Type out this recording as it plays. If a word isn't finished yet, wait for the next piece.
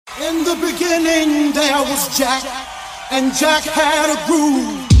In the beginning there was Jack, and Jack had a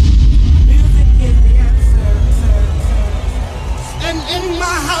groove. And in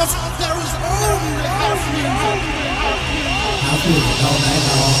my house there is only house music. House music all night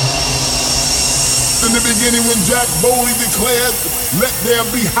long. In the beginning when Jack boldly declared, "Let there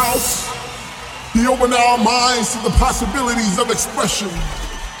be house," he opened our minds to the possibilities of expression.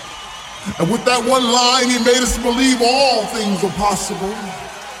 And with that one line, he made us believe all things were possible,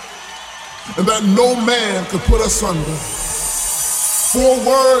 and that no man could put us under. 4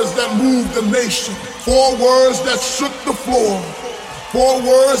 words that moved the nation, 4 words that shook the floor, 4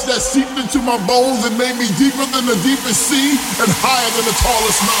 words that seeped into my bones and made me deeper than the deepest sea and higher than the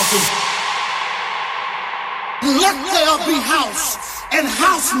tallest mountain. Let there be house, and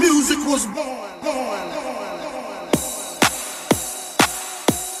house music was born.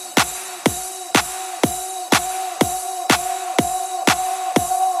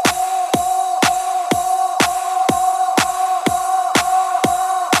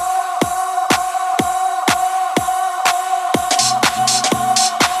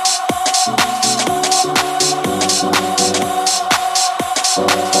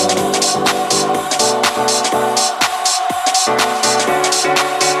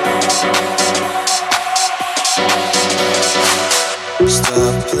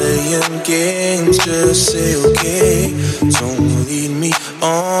 Games, just say okay. Don't lead me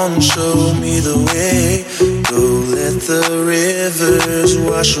on, show me the way. Go let the rivers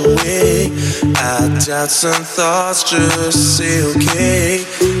wash away. I doubt some thoughts, just say okay.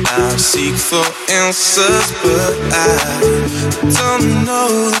 I seek for answers, but I don't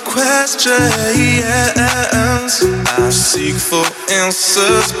know the questions. I seek for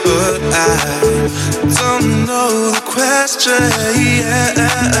answers, but I don't know the questions.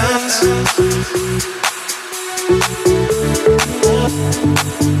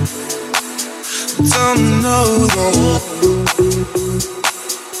 Don't know the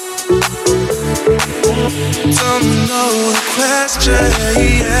questions.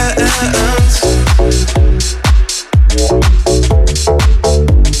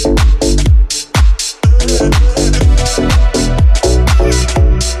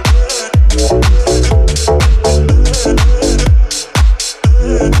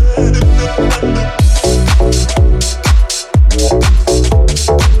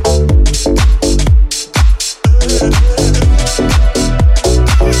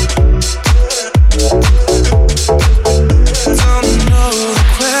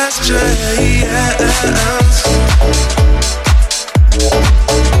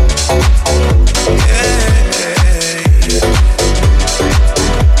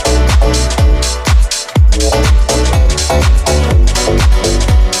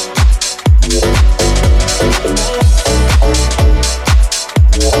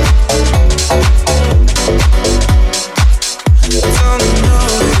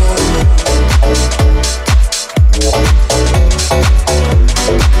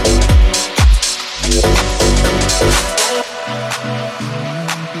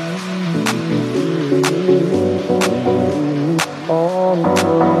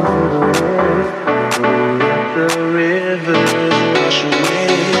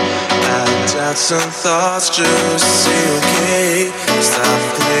 Some thoughts, just say okay. Stop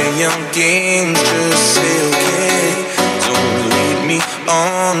playing games, just say okay. Don't lead me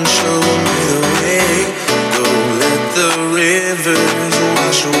on, show me the way. Go let the rivers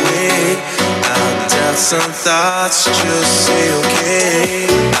wash away. I doubt some thoughts, just say okay.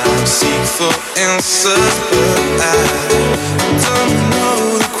 I seek for answers, but I don't know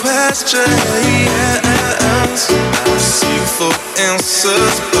the questions. I seek for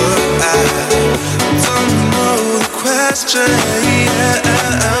answers, but I don't know the questions.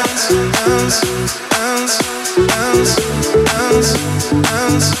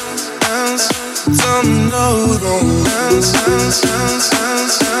 Don't know the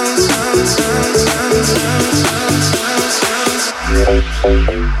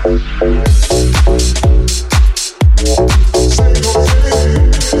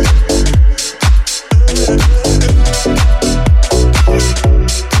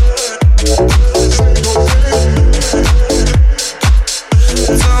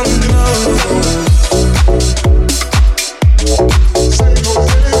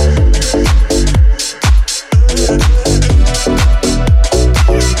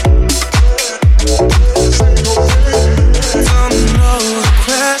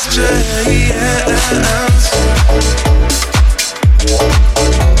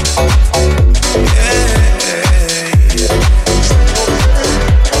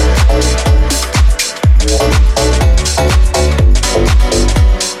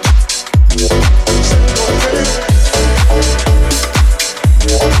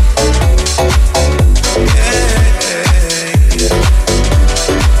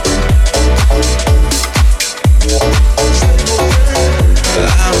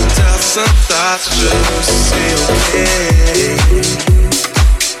some thoughts just to say okay.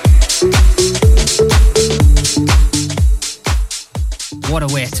 What a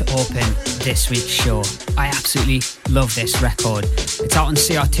way to open this week's show. I absolutely love this record. It's out on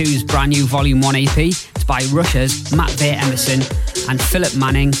CR2's brand new Volume 1 EP. It's by Rush's Matt Bay Emerson and Philip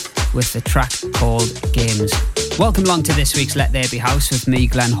Manning with the track called Games. Welcome along to this week's Let There Be House with me,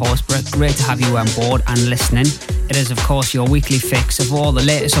 Glenn Horsburgh. Great to have you on board and listening. It is, of course, your weekly fix of all the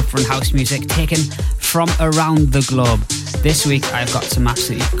latest upfront house music taken from around the globe. This week, I've got some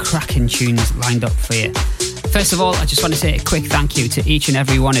absolutely cracking tunes lined up for you. First of all, I just want to say a quick thank you to each and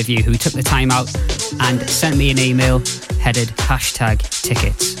every one of you who took the time out and sent me an email headed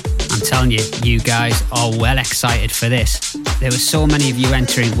 #tickets. I'm telling you, you guys are well excited for this. There were so many of you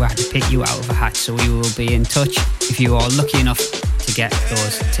entering, we had to pick you out of a hat, so we will be in touch if you are lucky enough to get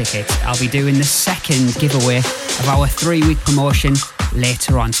those tickets. I'll be doing the second giveaway of our 3-week promotion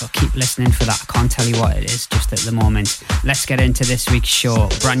later on, so keep listening for that. I can't tell you what it is just at the moment. Let's get into this week's show.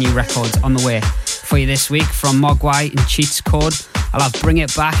 Brand new records on the way for you this week from Mogwai and Cheats Code. I'll have Bring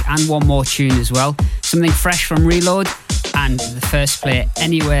It Back and one more tune as well. Something fresh from Reload and the first play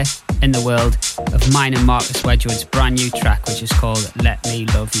anywhere in the world of mine and Marcus Wedgwood's brand new track, which is called Let Me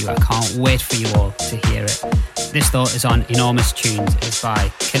Love You. I can't wait for you all to hear it. This though is on Enormous Tunes. It's by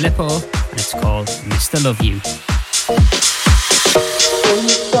Calippo and it's called Mr. Love You. So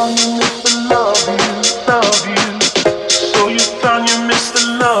you found you Mr. Love You, love you. So you found you Mr.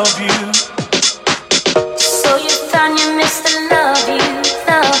 Love You. So you found you Mr. Love You,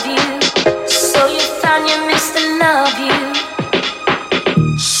 love you. So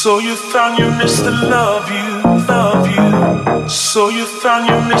you found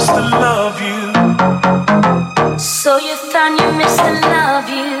you Mr. Love You. So you found you Mr. Love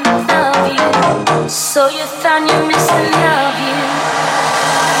You, love you.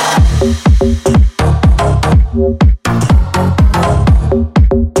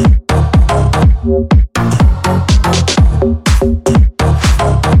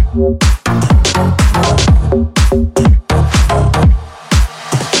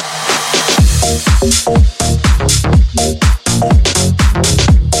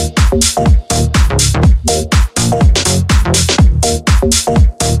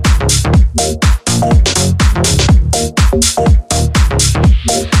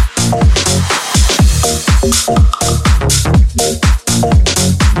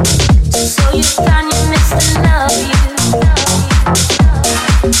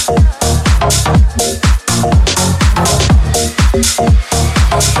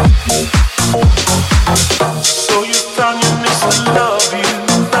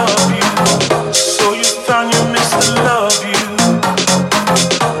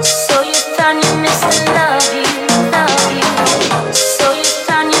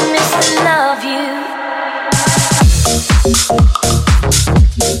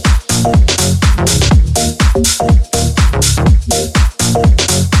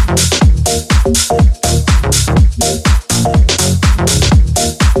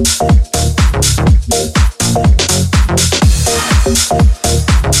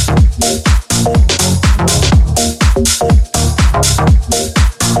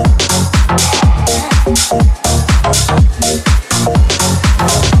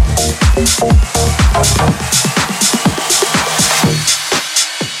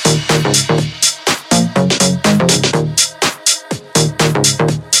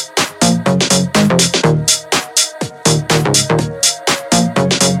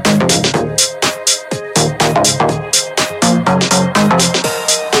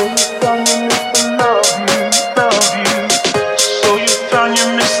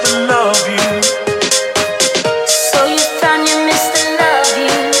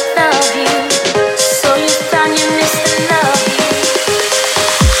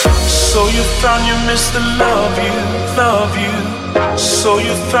 found you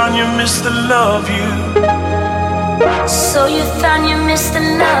Mr. Love You. So you found you Mr.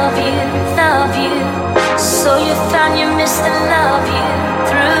 Love You, love you. So you found you Mr. Love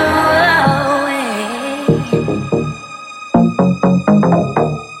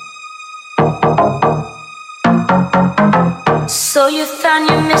You.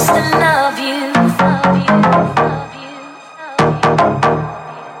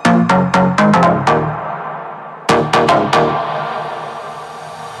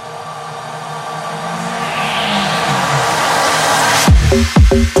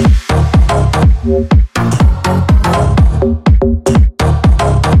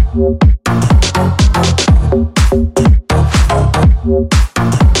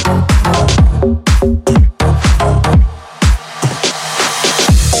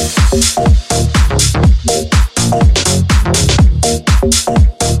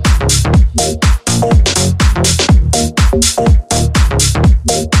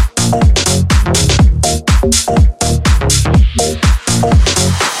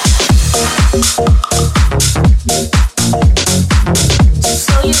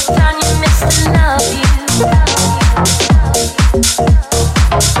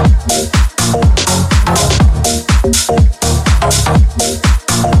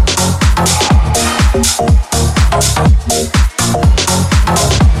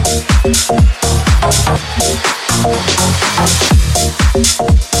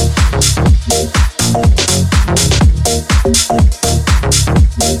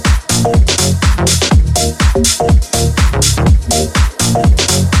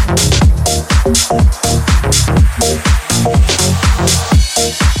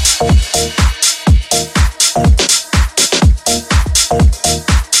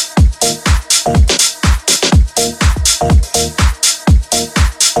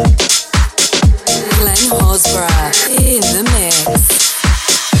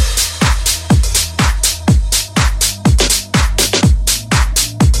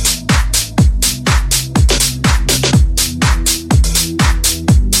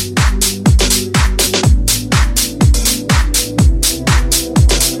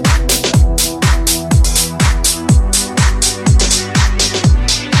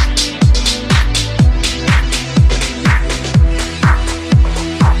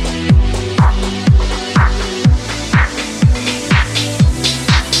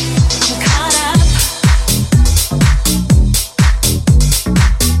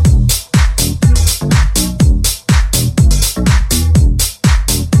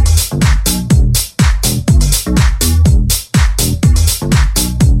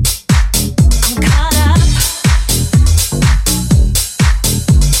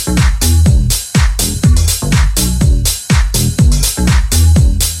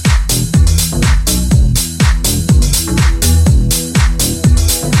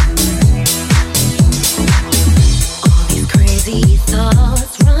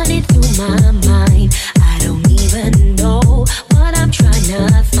 thoughts running through my mind. I don't even know what I'm trying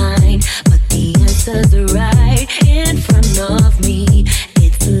to find, but the answers are right in front of me.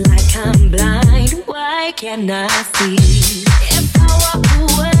 It's like I'm blind. Why can't I see? If I walk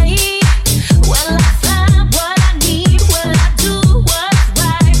away, will I find what I need? Will I do what's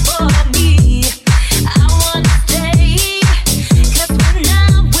right for me? I wanna stay, 'cause when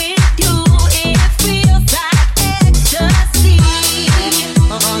I'm with you, it feels like ecstasy.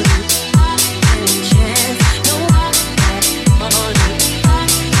 Only I can chance, no one only I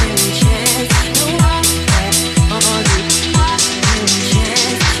can chance, no one only I can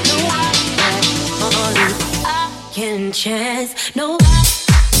chance, no one only I can chance, no.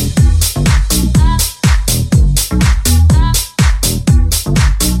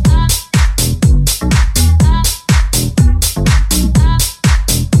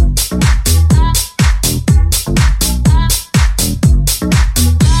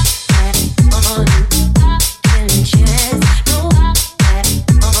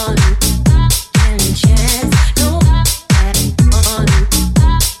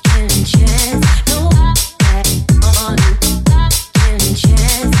 Chance.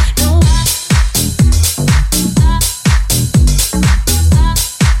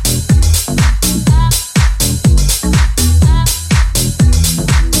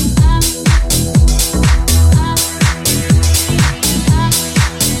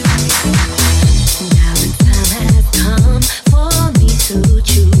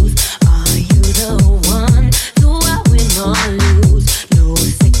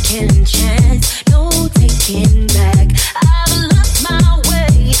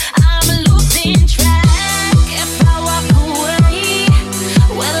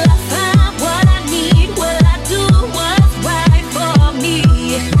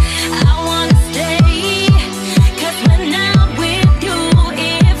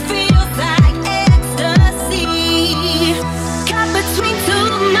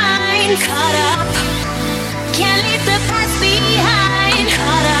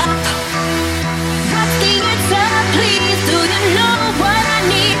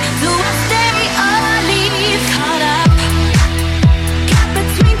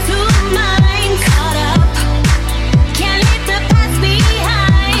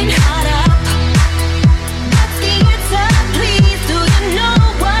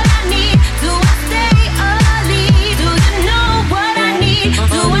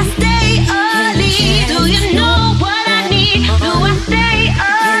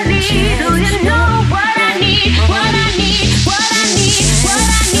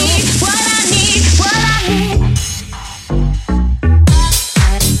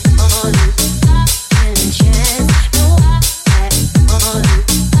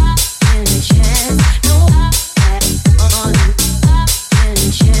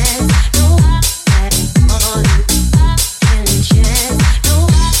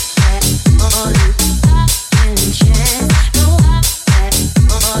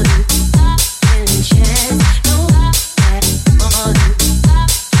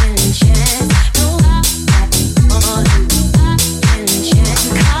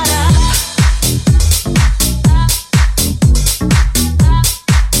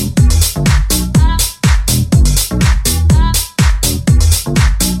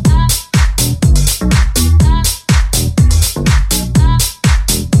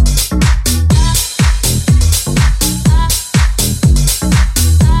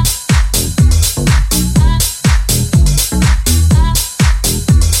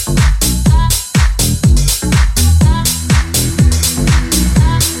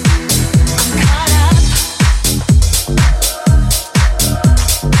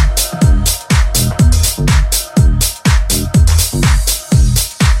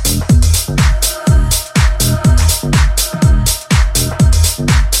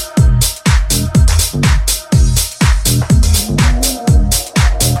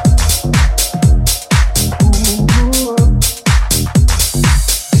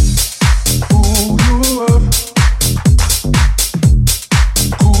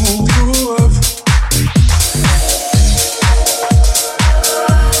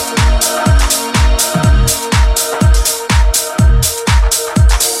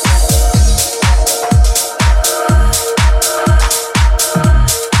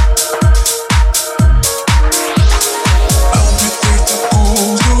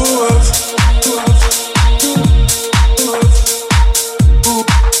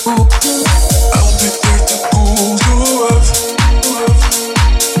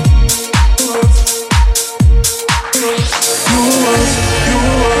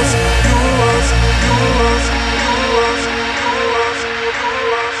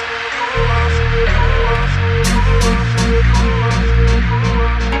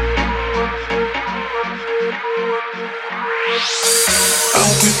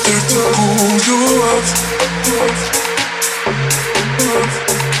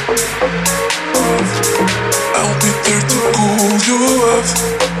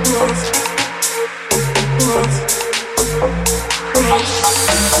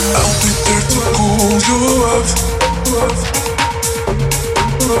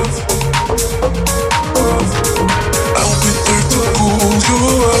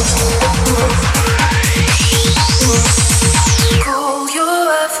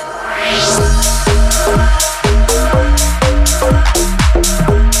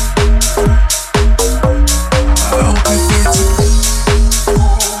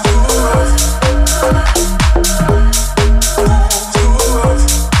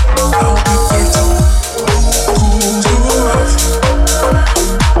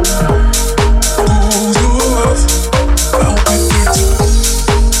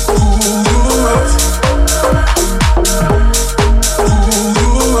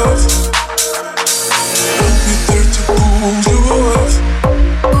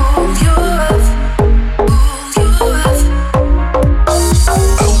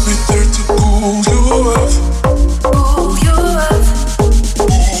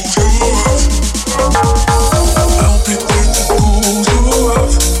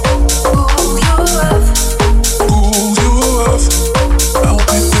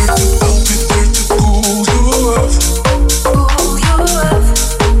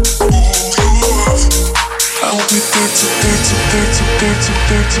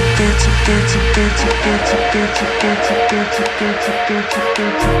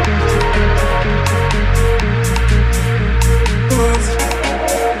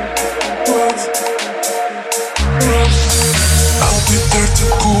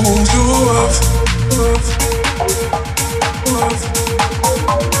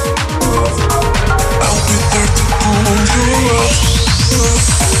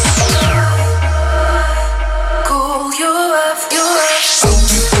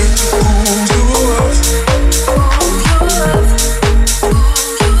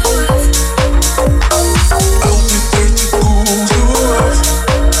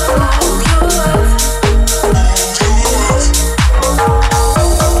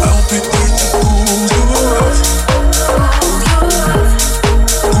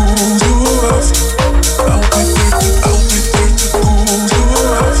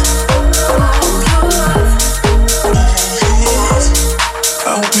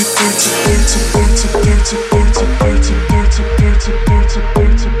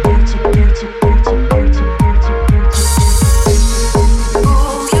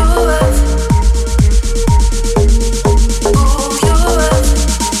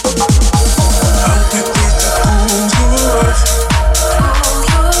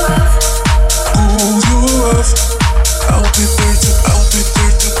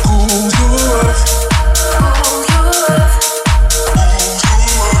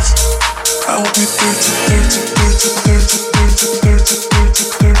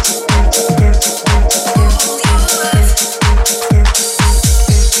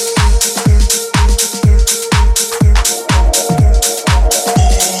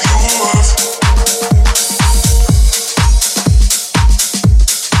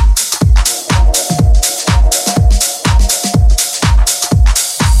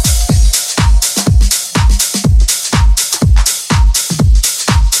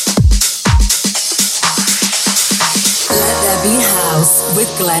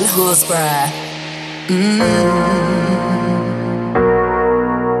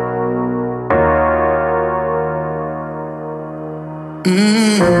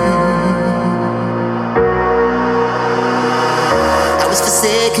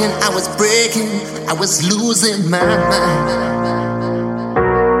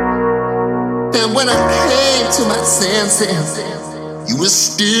 You were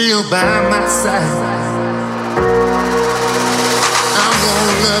still by my side. I'm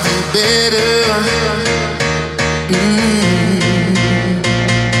gonna love you better.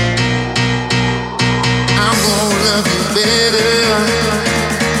 I'm gonna love you better.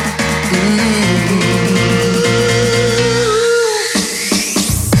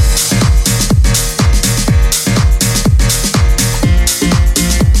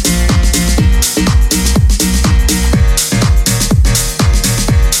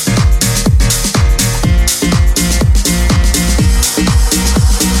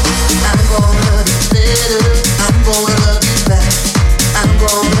 I'm gonna love you better.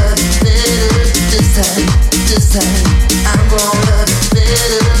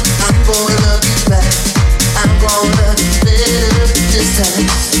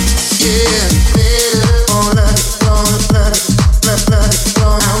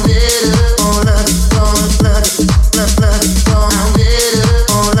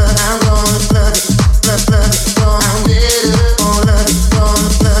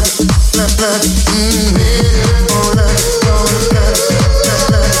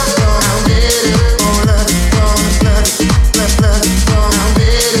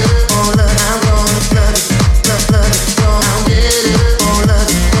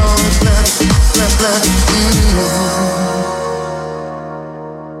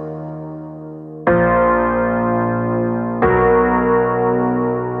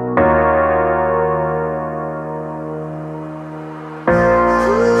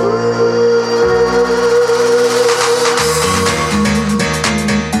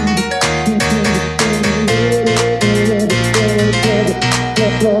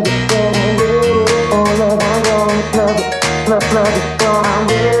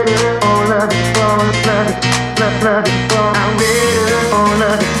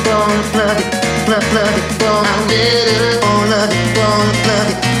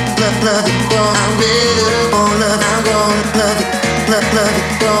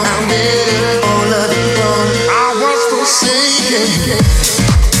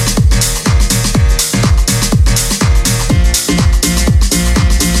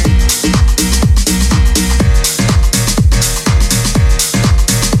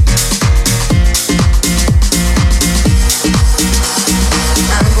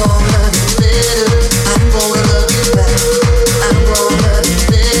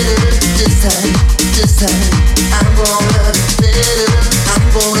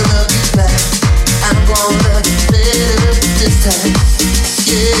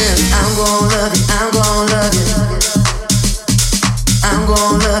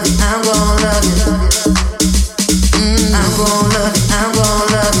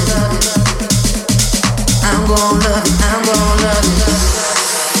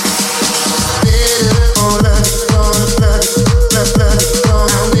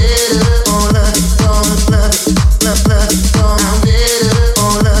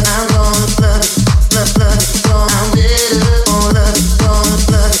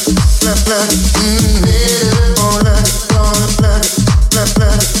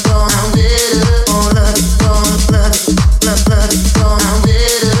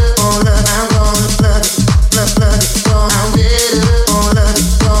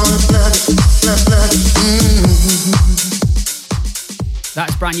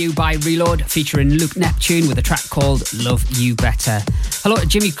 By Reload, featuring Luke Neptune with a track called Love You Better. Hello to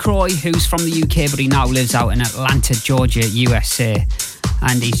Jimmy Croy, who's from the UK but he now lives out in Atlanta, Georgia, USA.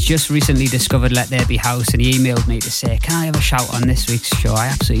 And he's just recently discovered Let There Be House, and he emailed me to say, can I have a shout on this week's show? I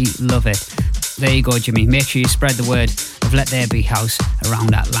absolutely love it. There you go, Jimmy. Make sure you spread the word of Let There Be House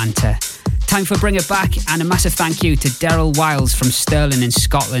around Atlanta. Time for Bring It Back, and a massive thank you to Daryl Wiles from Stirling in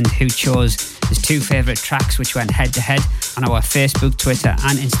Scotland, who chose his two favourite tracks which went head to head on our Facebook, Twitter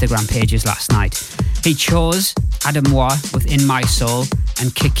and Instagram pages last night. He chose Adamois with In My Soul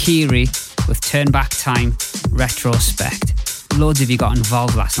and Kikiri with Turn Back Time Retrospect. Loads of you got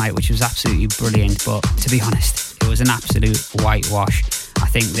involved last night, which was absolutely brilliant, but to be honest, it was an absolute whitewash. I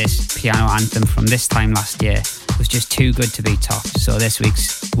think this piano anthem from this time last year was just too good to be topped. So this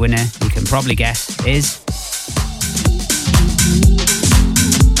week's winner, you can probably guess, is...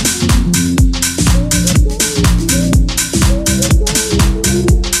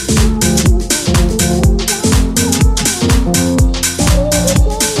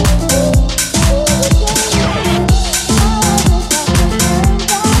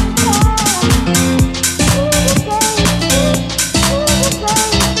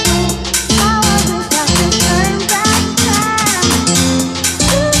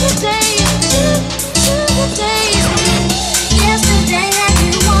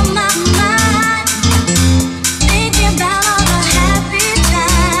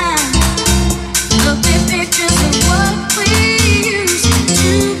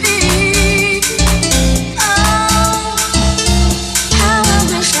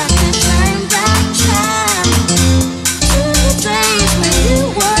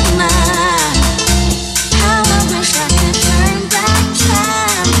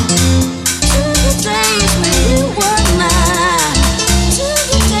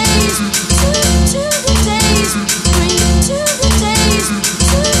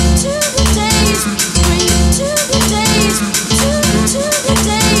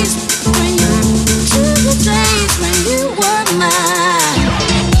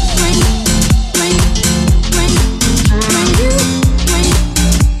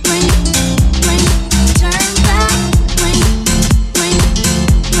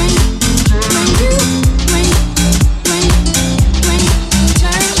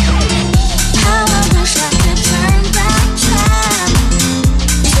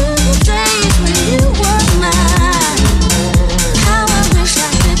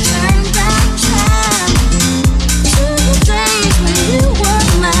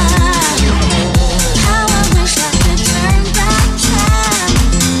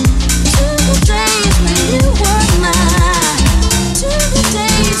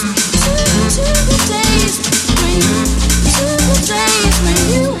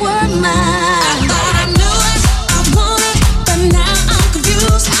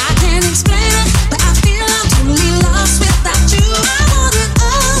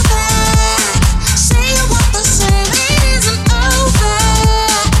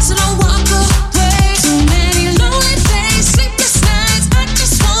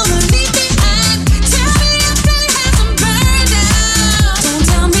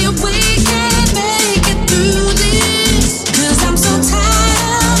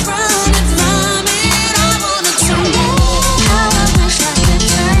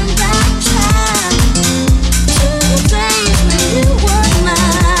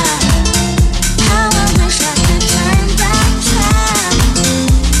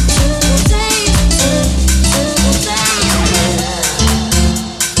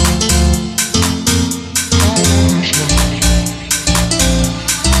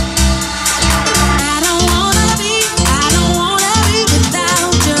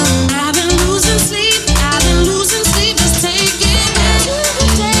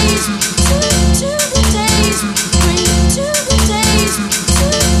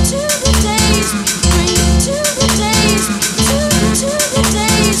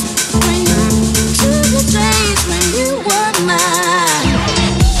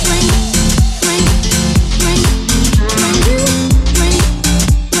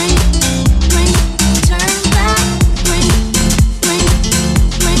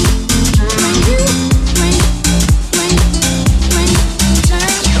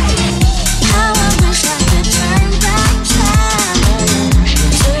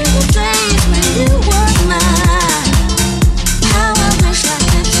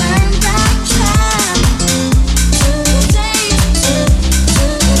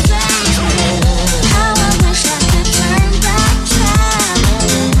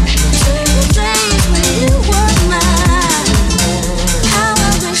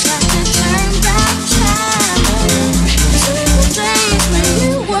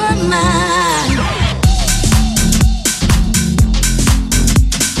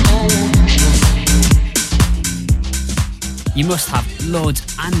 must have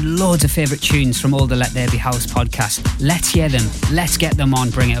loads and loads of favourite tunes from all the Let There Be House podcast. Let's hear them. Let's get them on.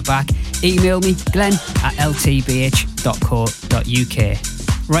 Bring it back. Email me, glenn@ltbh.co.uk.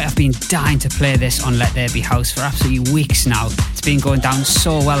 Right, I've been dying to play this on Let There Be House for absolutely weeks now. It's been going down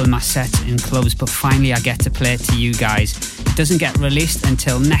so well in my sets in clubs, but finally I get to play it to you guys. It doesn't get released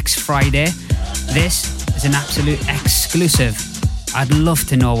until next Friday. This is an absolute exclusive. I'd love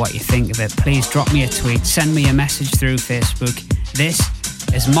to know what you think of it. Please drop me a tweet, send me a message through Facebook. This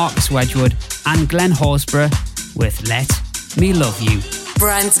is Marcus Wedgwood and Glenn Horsburgh with Let Me Love You.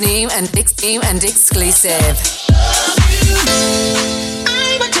 Brand new and exclusive.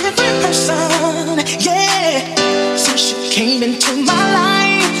 I'm a different person, yeah, since you came into my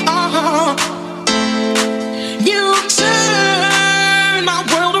life. You turned my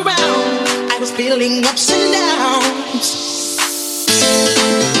world around. I was feeling ups and downs.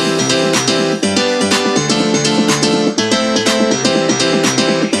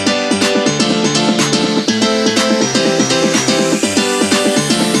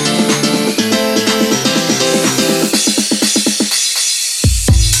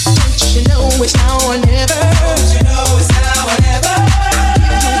 It's now or never. Don't you know it's now or never? Give you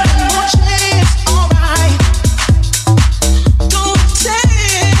one more chance, alright. Don't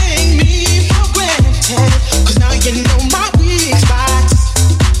take me for granted, 'cause now you know my weak spots.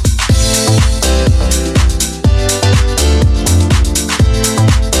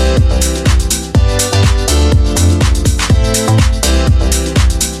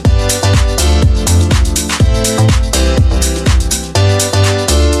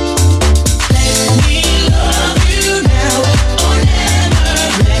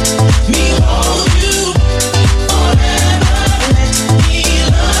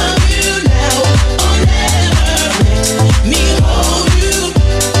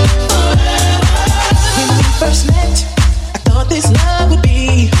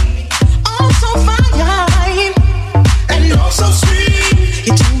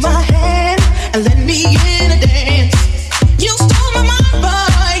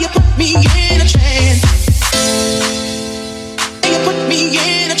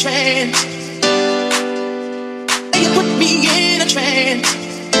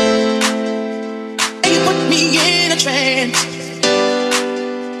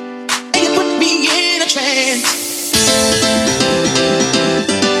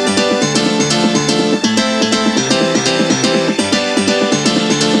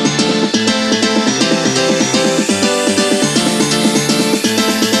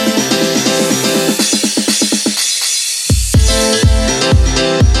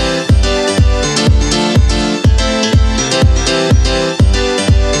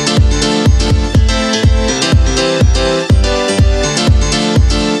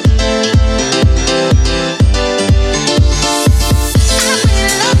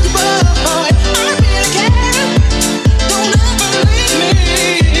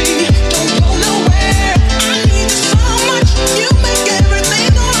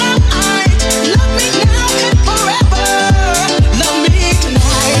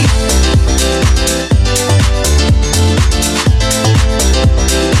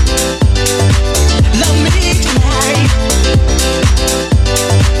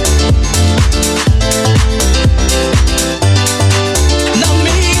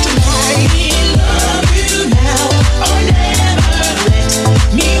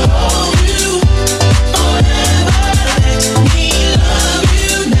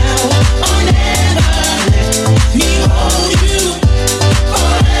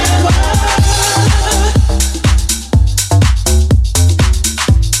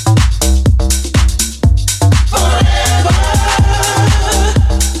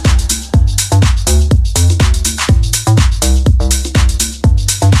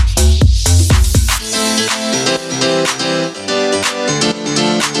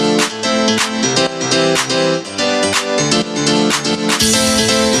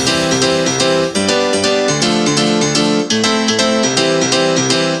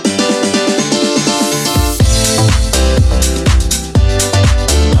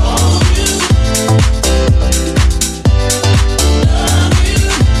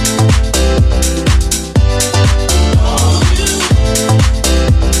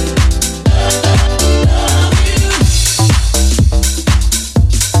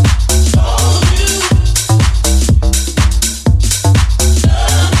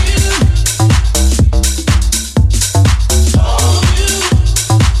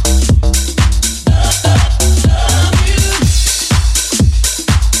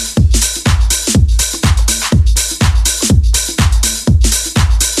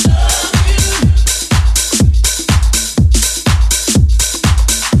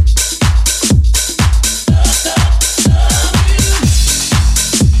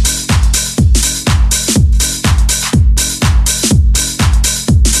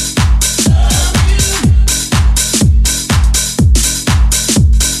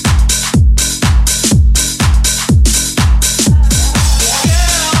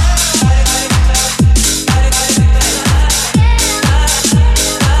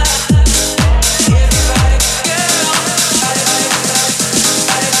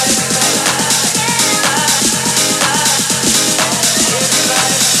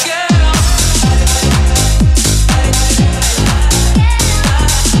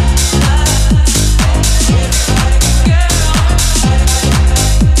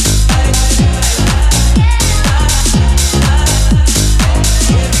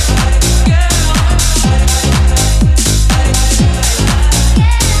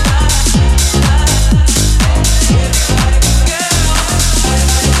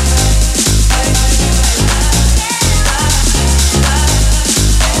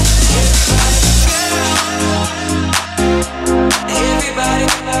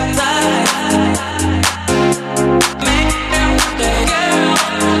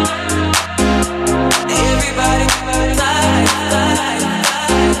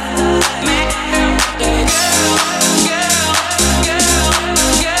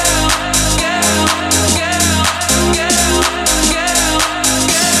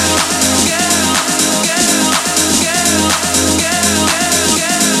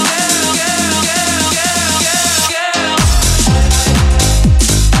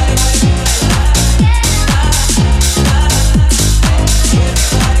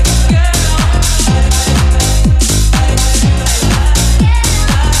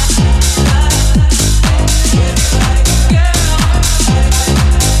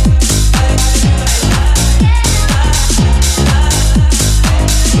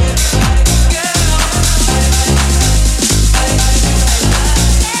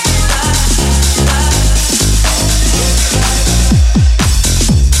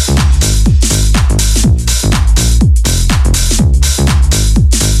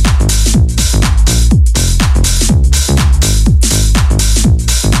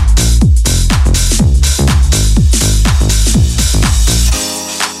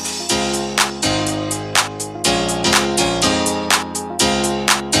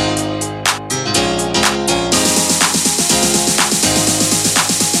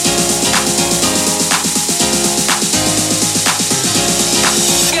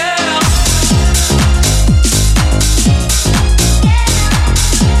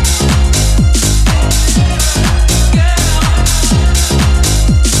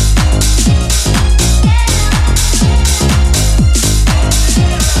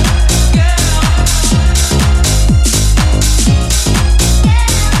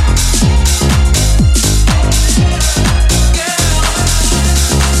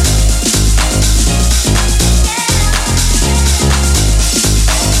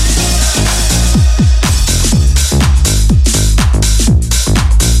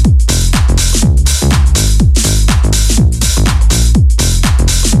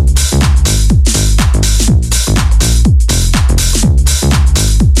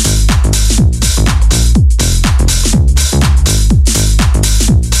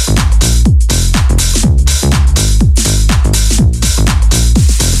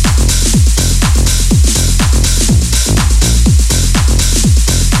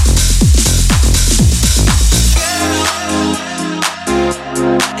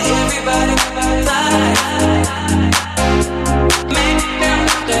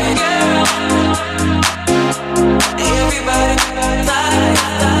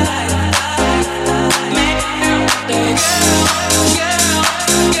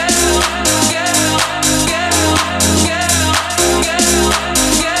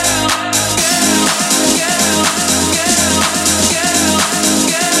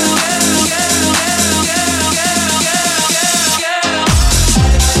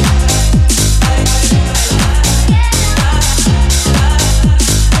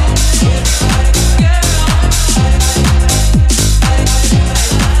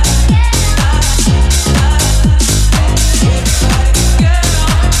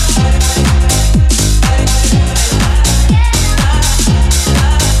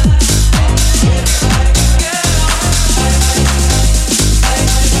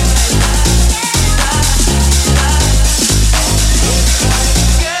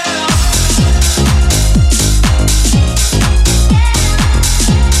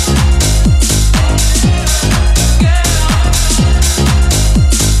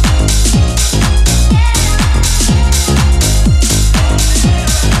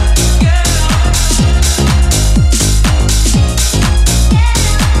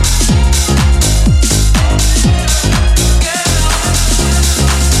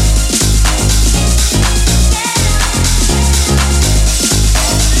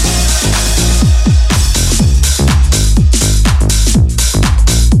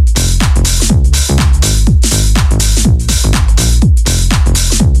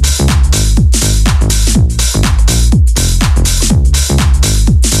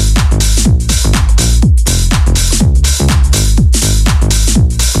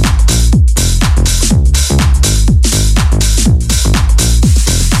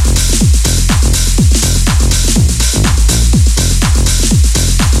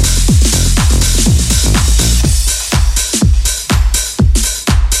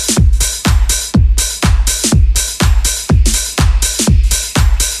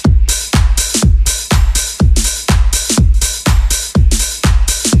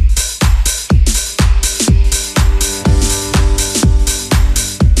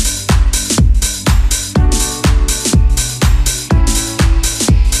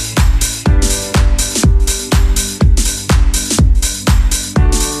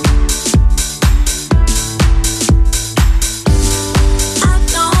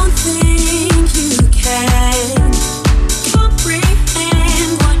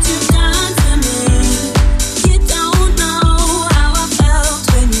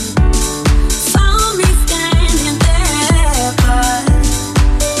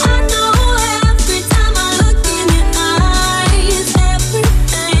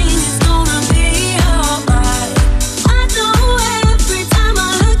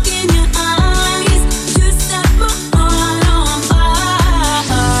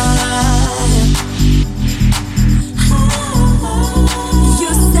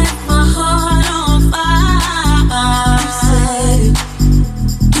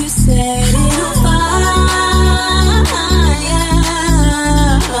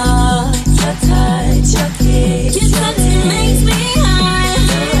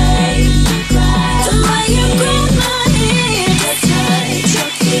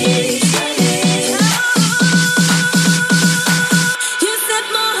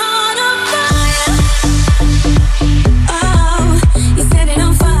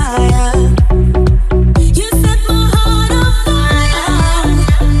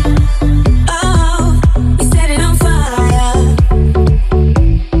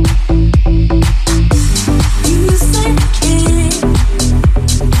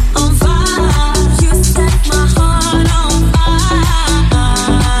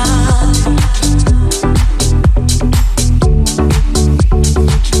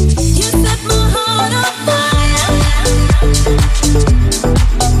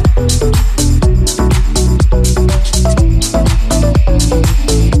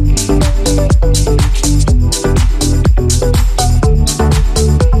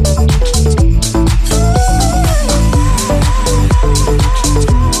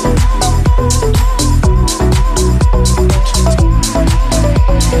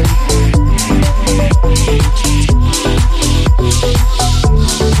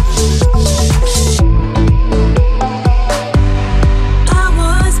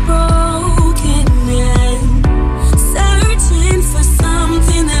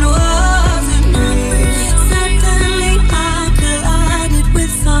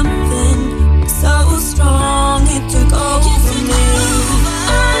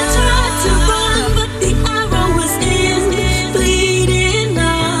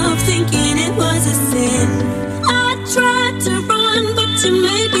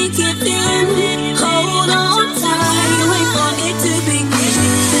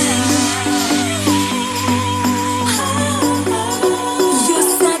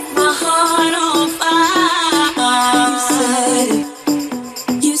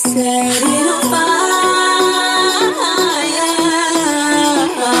 set it on fire.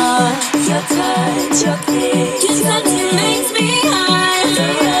 Your touch, your kiss, your touch makes me high. The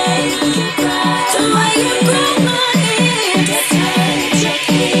way you cry, the way you grab my hand. Your touch, your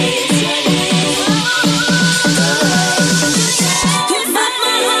kiss, your lips. You set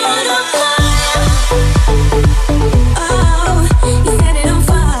my heart on fire. Oh, you set it on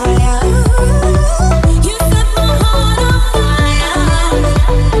fire. You set my heart on fire.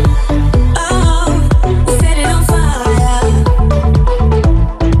 Oh, you set it on fire.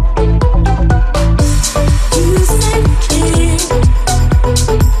 You set it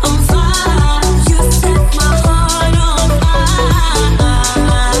on fire. You set my heart on fire.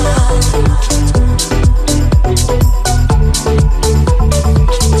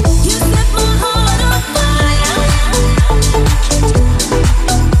 You set my heart on fire.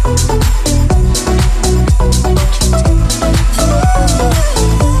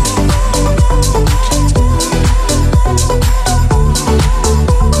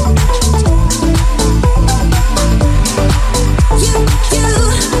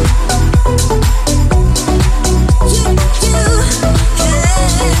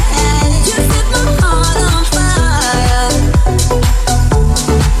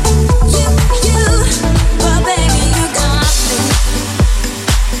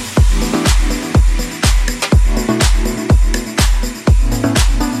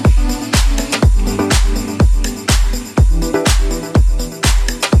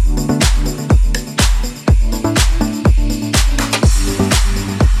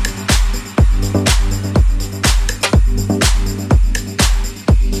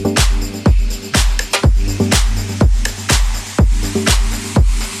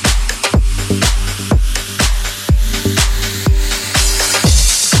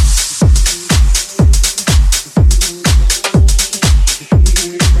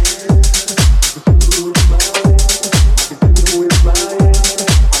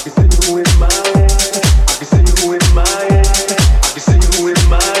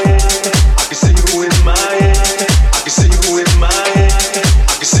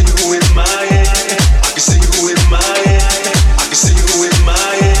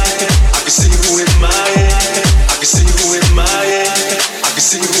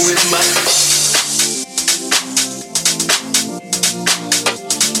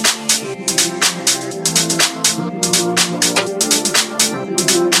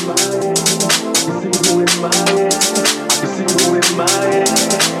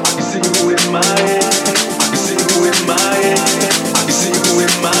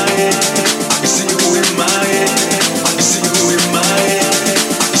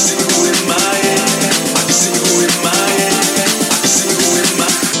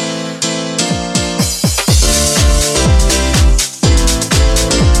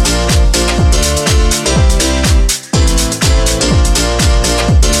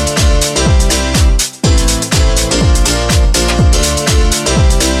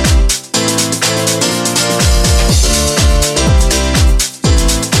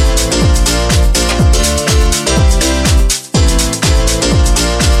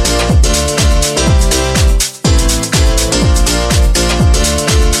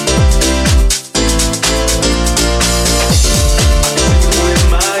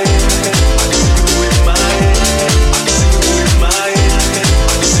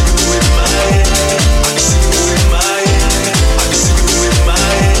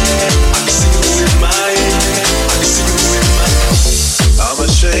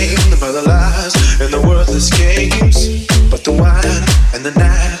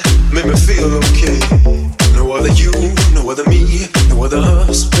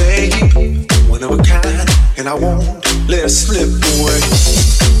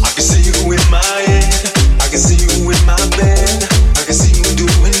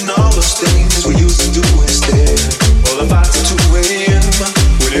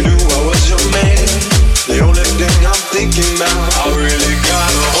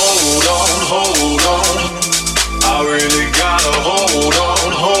 I really gotta hold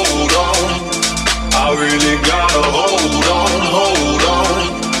on.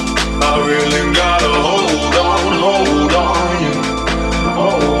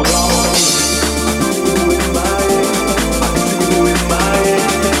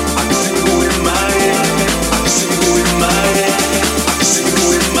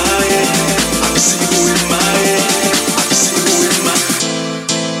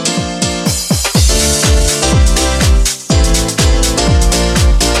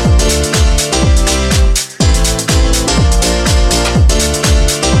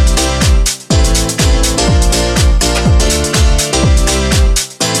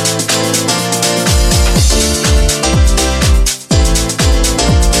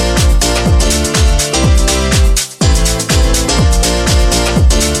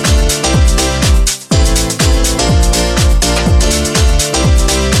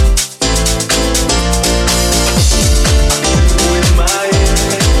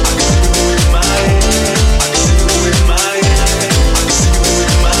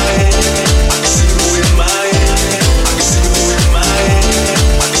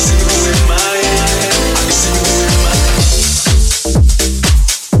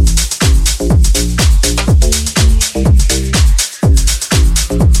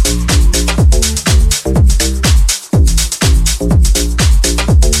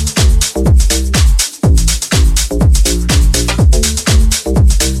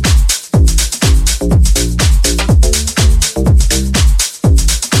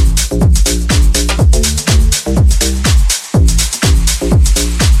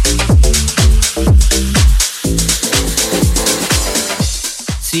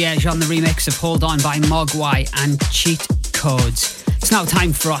 Liège on the remix of Hold On by Mogwai and Cheat Codes. It's now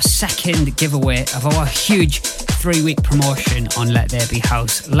time for our second giveaway of our huge 3-week promotion on Let There Be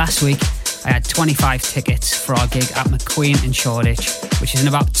House. Last week, I had 25 tickets for our gig at McQueen in Shoreditch, which is in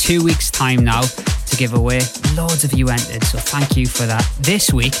about 2 weeks' time now to give away. Loads of you entered, so thank you for that.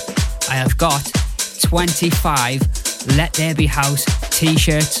 This week, I have got 25 Let There Be House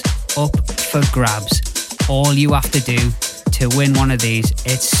t-shirts up for grabs. All you have to do to win one of these,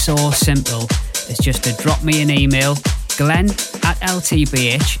 it's so simple. It's just to drop me an email,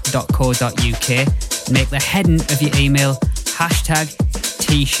 glenn@ltbh.co.uk. Make the heading of your email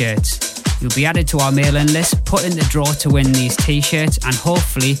 #t-shirts. You'll be added to our mailing list, put in the draw to win these t-shirts, and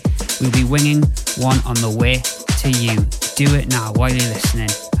hopefully we'll be winging one on the way to you. Do it now while you're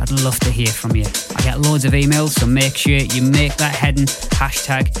listening. I'd love to hear from you. I get loads of emails, so make sure you make that heading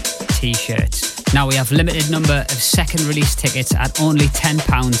 #t-shirts. Now we have limited number of second release tickets at only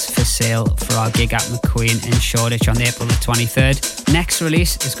 £10 for sale for our gig at McQueen in Shoreditch on April the 23rd. Next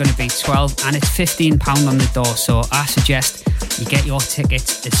release is going to be 12 and it's £15 on the door, so I suggest you get your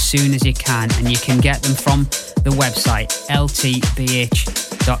tickets as soon as you can, and you can get them from the website ltbh.co.uk.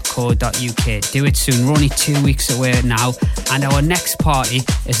 Do it soon. We're only 2 weeks away now, and our next party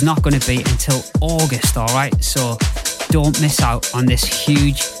is not going to be until August, alright? So don't miss out on this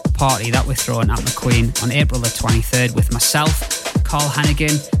huge party that we're throwing at McQueen on April the 23rd with myself, Carl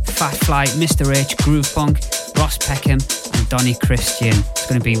Hannigan, Fat Fly, Mr. H, Groove Punk, Ross Peckham and Donny Christian. It's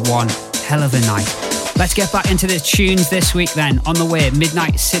going to be one hell of a night. Let's get back into the tunes this week then. On the way,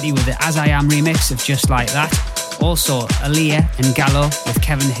 Midnight City with the As I Am remix of Just Like That. Also, Aaliyah and Gallo with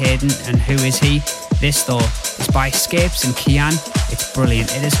Kevin Hayden and Who Is He? This though is by Scapes and Kian. It's brilliant.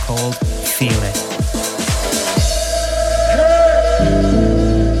 It is called Feel It.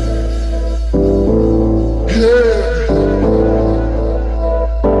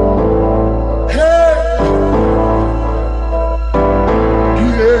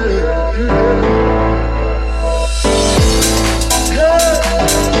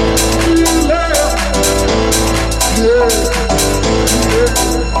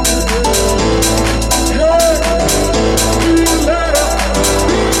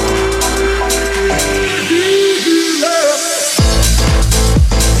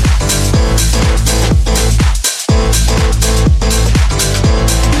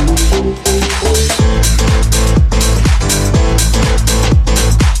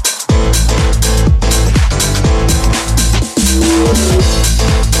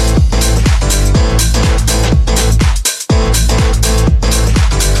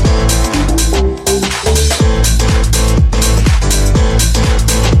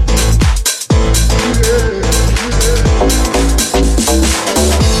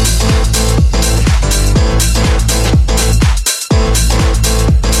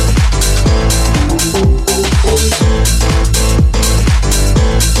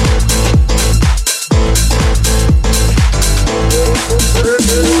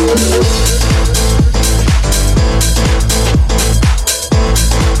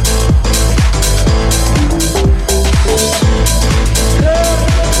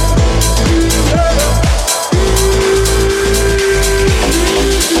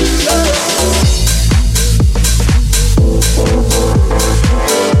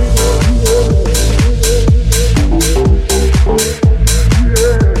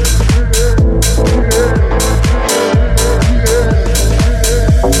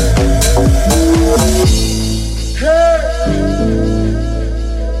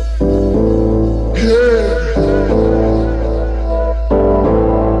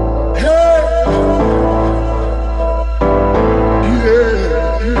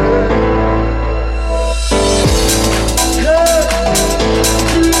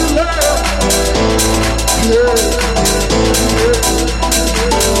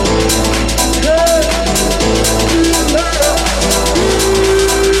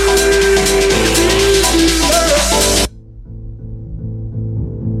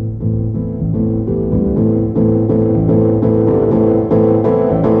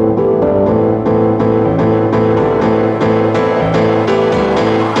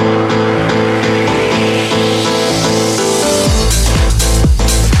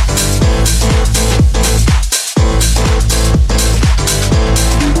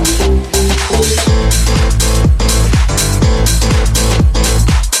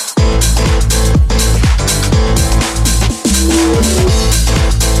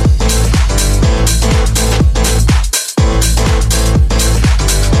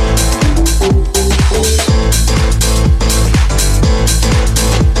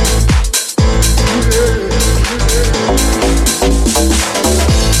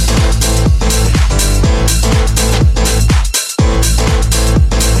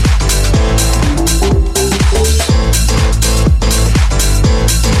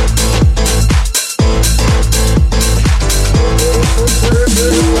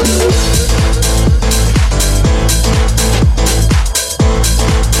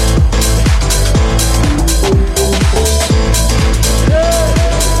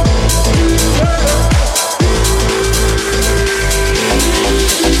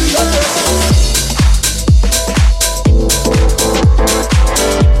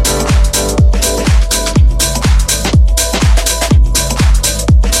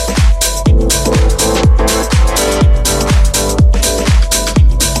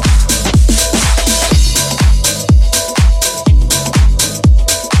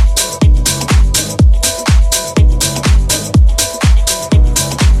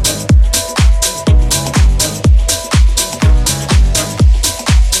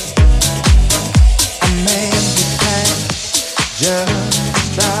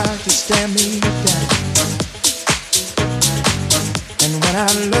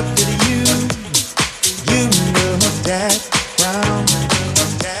 look at you, you know that Brown.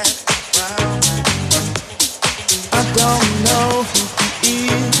 I don't know who he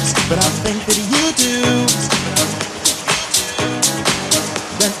is, but I think that you do.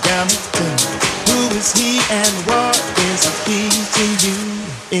 Then down to who is he and what is he to you?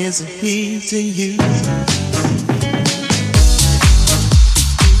 Is he to you?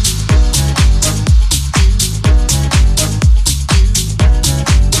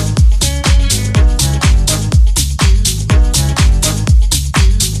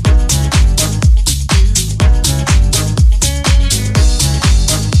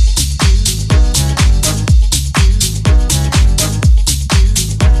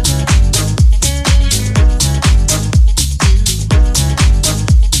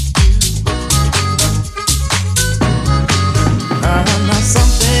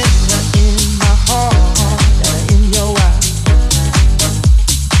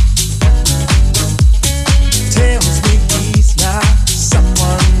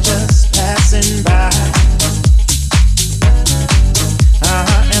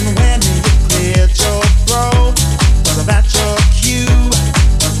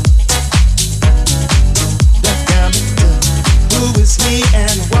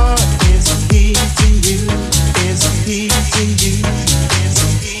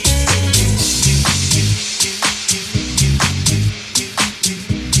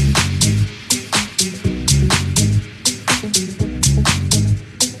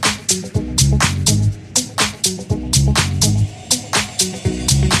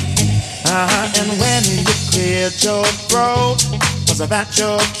 About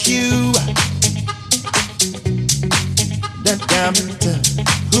your cue, then damn it,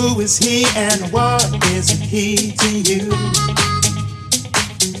 who is he and what is he to you?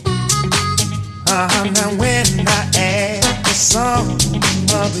 Now when I add the sum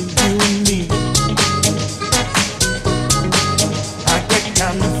of you and me, I get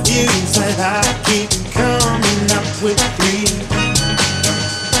confused that I keep coming up with three.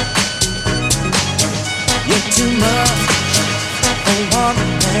 You're too much for one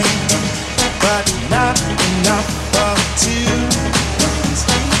man, but not enough for two.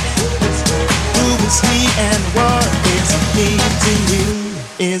 Who is he and what is he to you?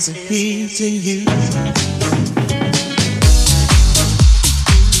 Is he to you?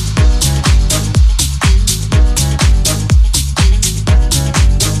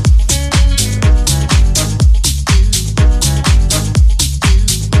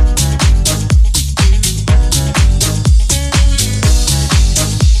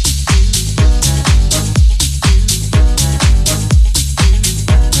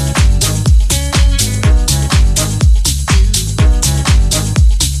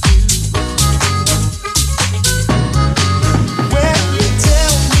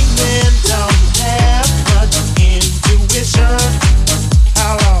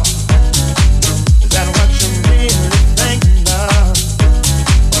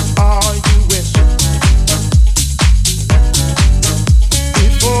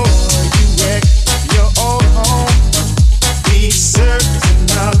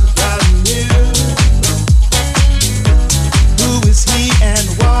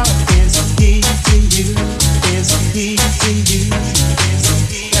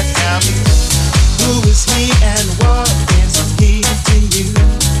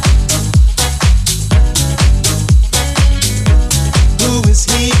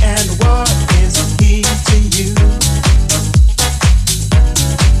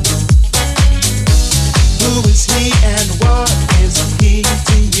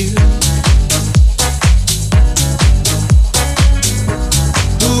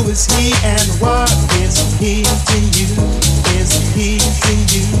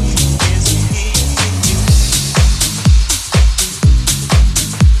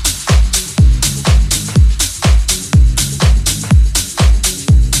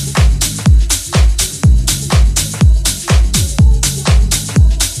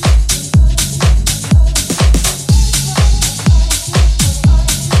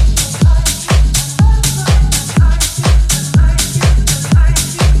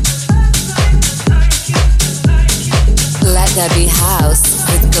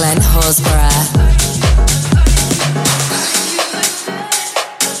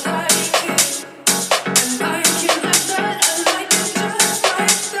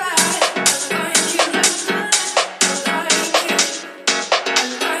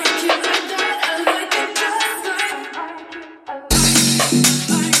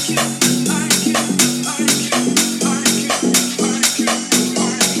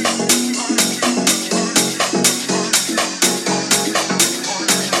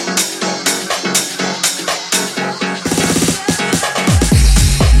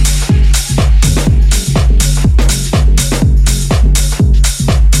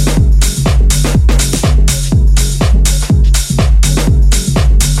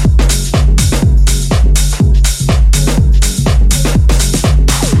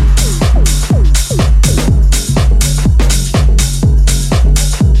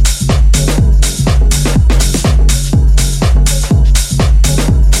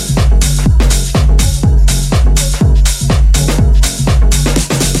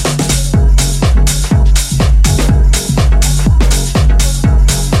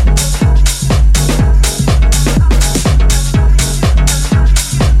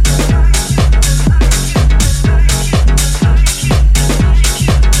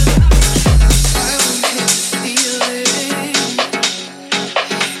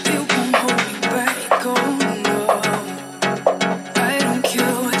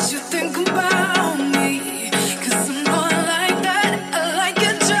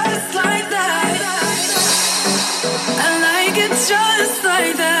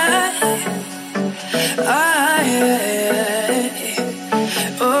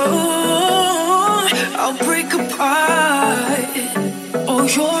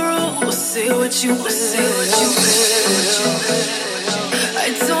 your rules. Say what you will. I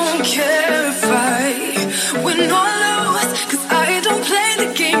don't care if I win or lose, 'cause I don't play the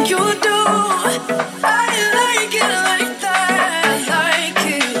game you do. I like it like that. I like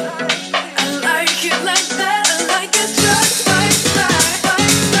it. I like it like that. I like it just like that.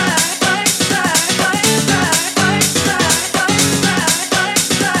 Like that. Like that. Like that. Like that. Like that. Like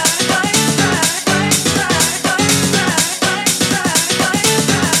that. Like that. Like that. Like that. Like that.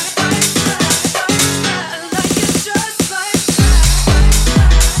 Like that. I like it just like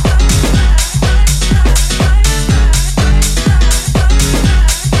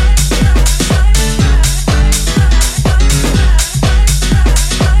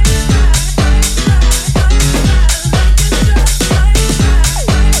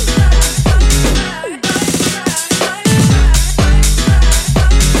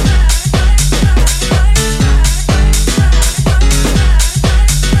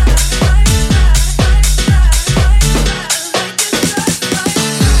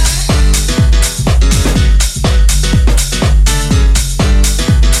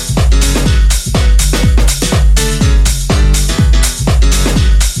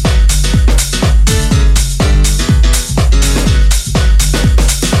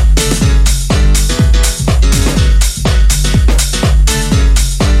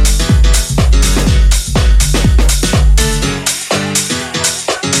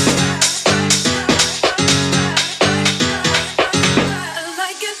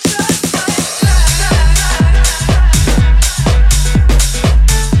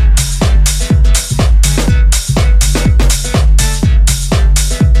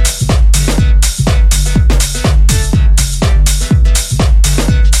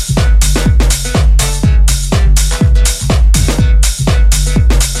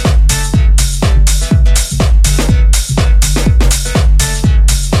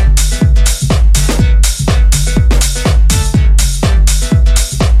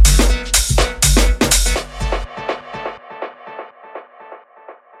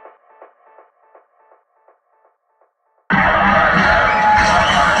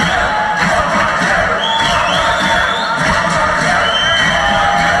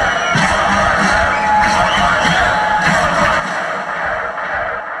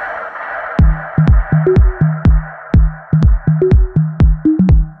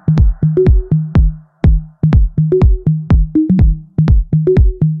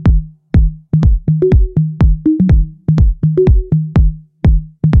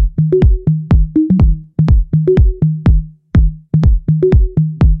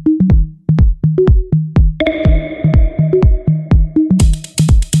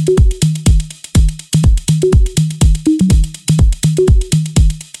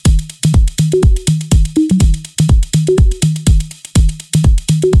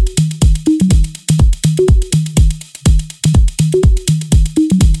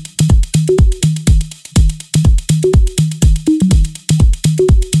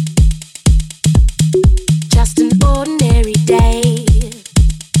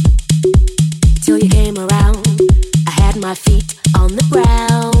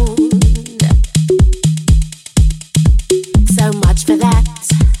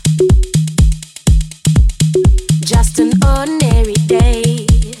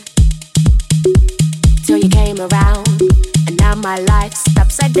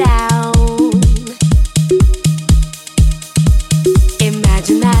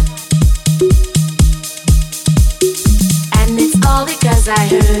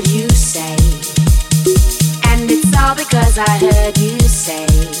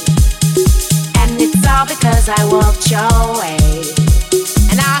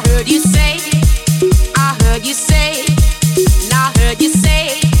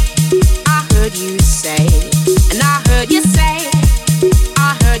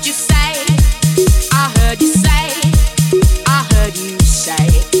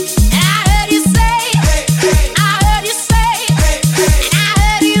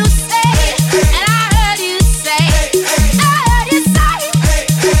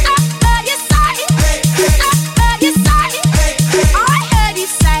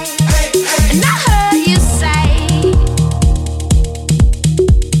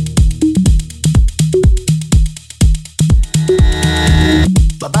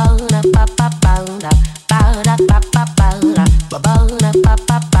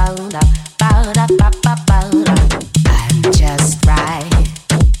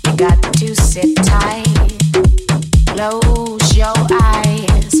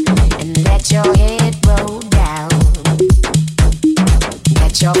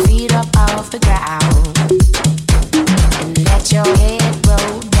your feet up off the ground and let your head roll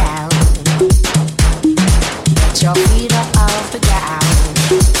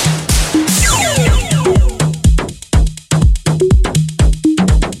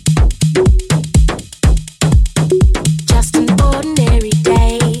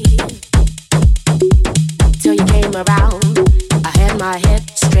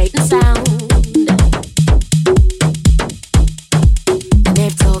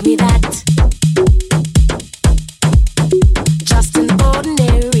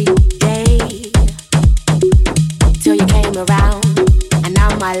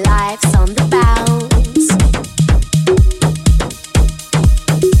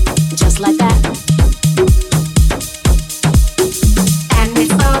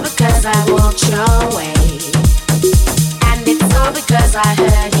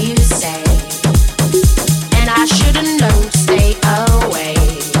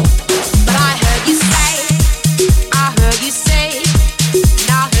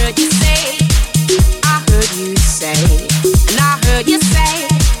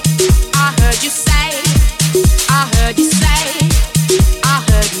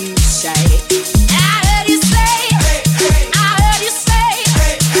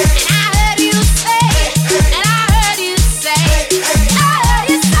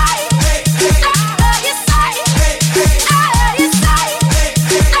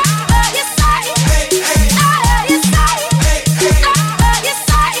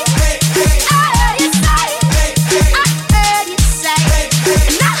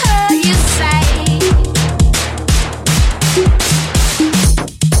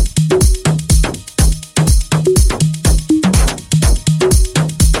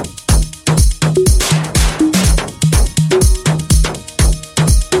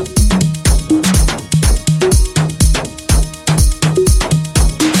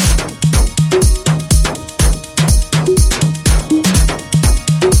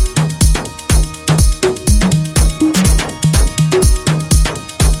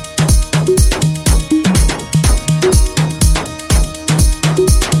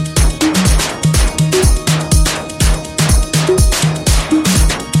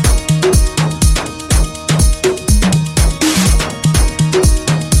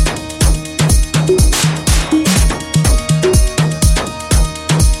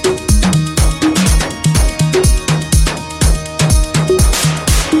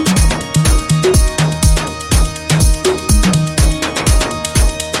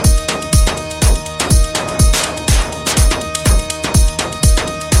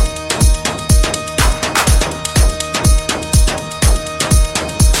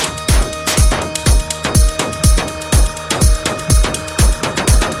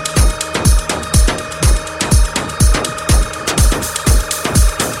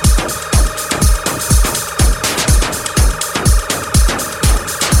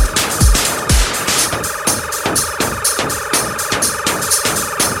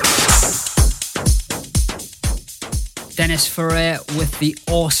Dennis Ferrer with the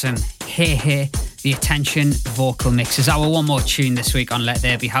awesome Hey Hey, the Attention vocal mix is our one more tune this week on Let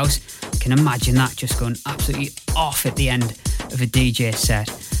There Be House. You can imagine that just going absolutely off at the end of a DJ set.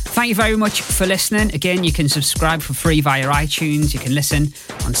 Thank you very much for listening. Again, you can subscribe for free via iTunes. You can listen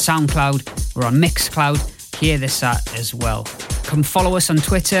on SoundCloud. We're on Mixcloud. Hear this as well. Come follow us on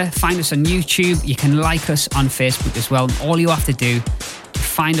Twitter. Find us on YouTube. You can like us on Facebook as well. All you have to do to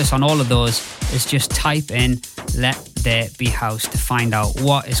find us on all of those is just type in Let There Be House to find out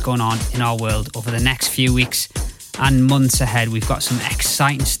what is going on in our world over the next few weeks and months ahead. We've got some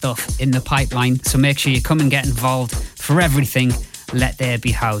exciting stuff in the pipeline, so make sure you come and get involved for everything Let There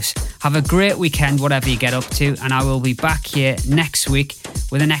Be House. Have a great weekend, whatever you get up to, and I will be back here next week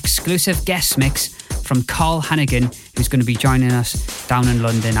with an exclusive guest mix from Carl Hannigan, who's going to be joining us down in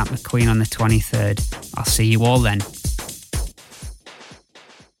London at McQueen on the 23rd. I'll see you all then.